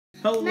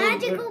Hello.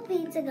 Magical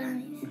pizza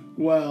gummies.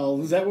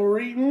 Well, is that what we're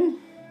eating?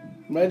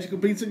 Magical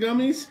pizza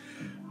gummies?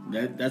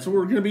 That's what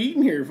we're going to be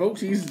eating here,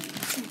 folks. He's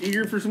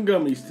eager for some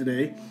gummies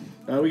today.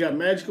 We got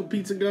magical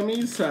pizza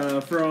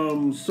gummies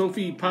from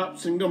Sophie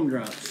Pops and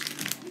Gumdrops.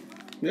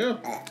 Yeah.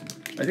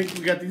 I think we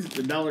got these at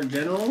the Dollar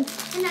General.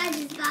 And I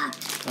just got.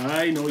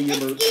 I know you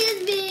were.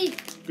 Excuse me.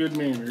 Good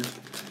manners.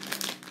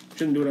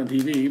 Shouldn't do it on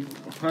TV,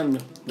 on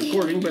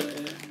recording, but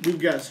we've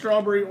got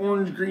strawberry,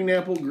 orange, green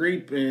apple,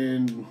 grape,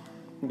 and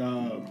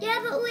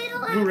Yeah, but we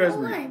don't blue have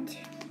raspberry. orange.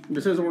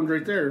 It says orange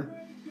right there.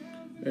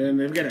 And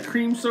they've got a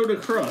cream soda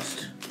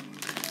crust.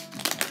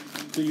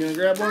 So you gonna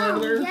grab one out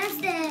of there? Yes,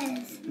 it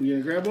is. You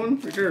gonna grab one?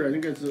 Right there. I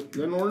think that's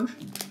an orange.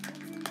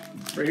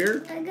 Right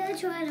here. I'm gonna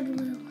try the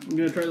blue. You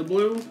gonna try the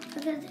blue?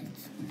 Look at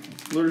this.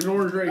 There's an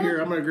orange right here.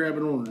 I'm gonna grab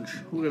an orange.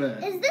 Look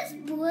at that. Is this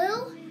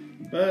blue?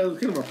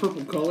 It's kind of a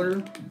purple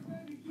color.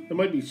 It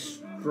might be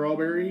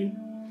strawberry.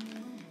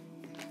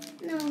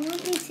 No,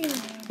 let me see.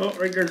 Oh,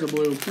 right there's a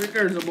blue. Right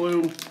there's a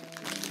blue.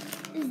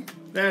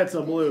 That's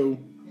a blue.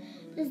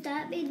 Does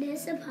that mean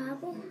this a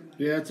purple?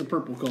 Yeah, it's a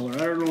purple color.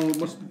 I don't know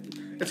what's.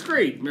 It's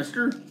great,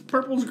 mister.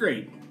 Purple's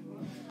great.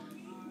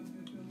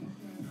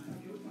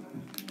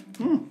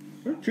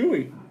 They're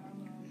chewy.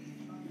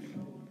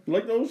 You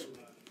like those?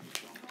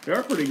 They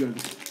are pretty good.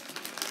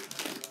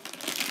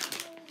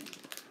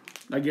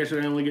 I guess I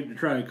only get to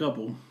try a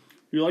couple.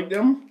 You like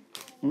them?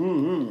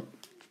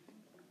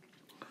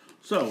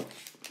 So,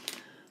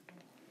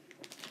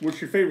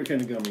 what's your favorite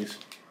kind of gummies?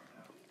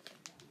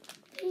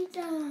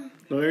 Pizza.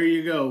 So there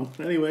you go.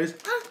 Anyways.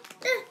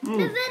 The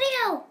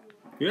video.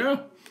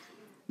 Yeah?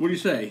 What do you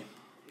say?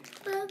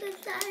 Look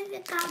inside the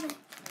comment.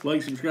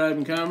 Like, subscribe,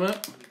 and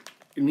comment.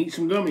 And eat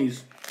some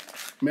gummies.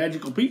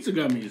 Magical pizza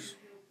gummies.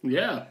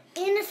 Yeah.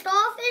 And the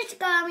starfish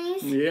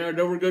gummies. Yeah,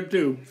 they were good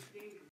too.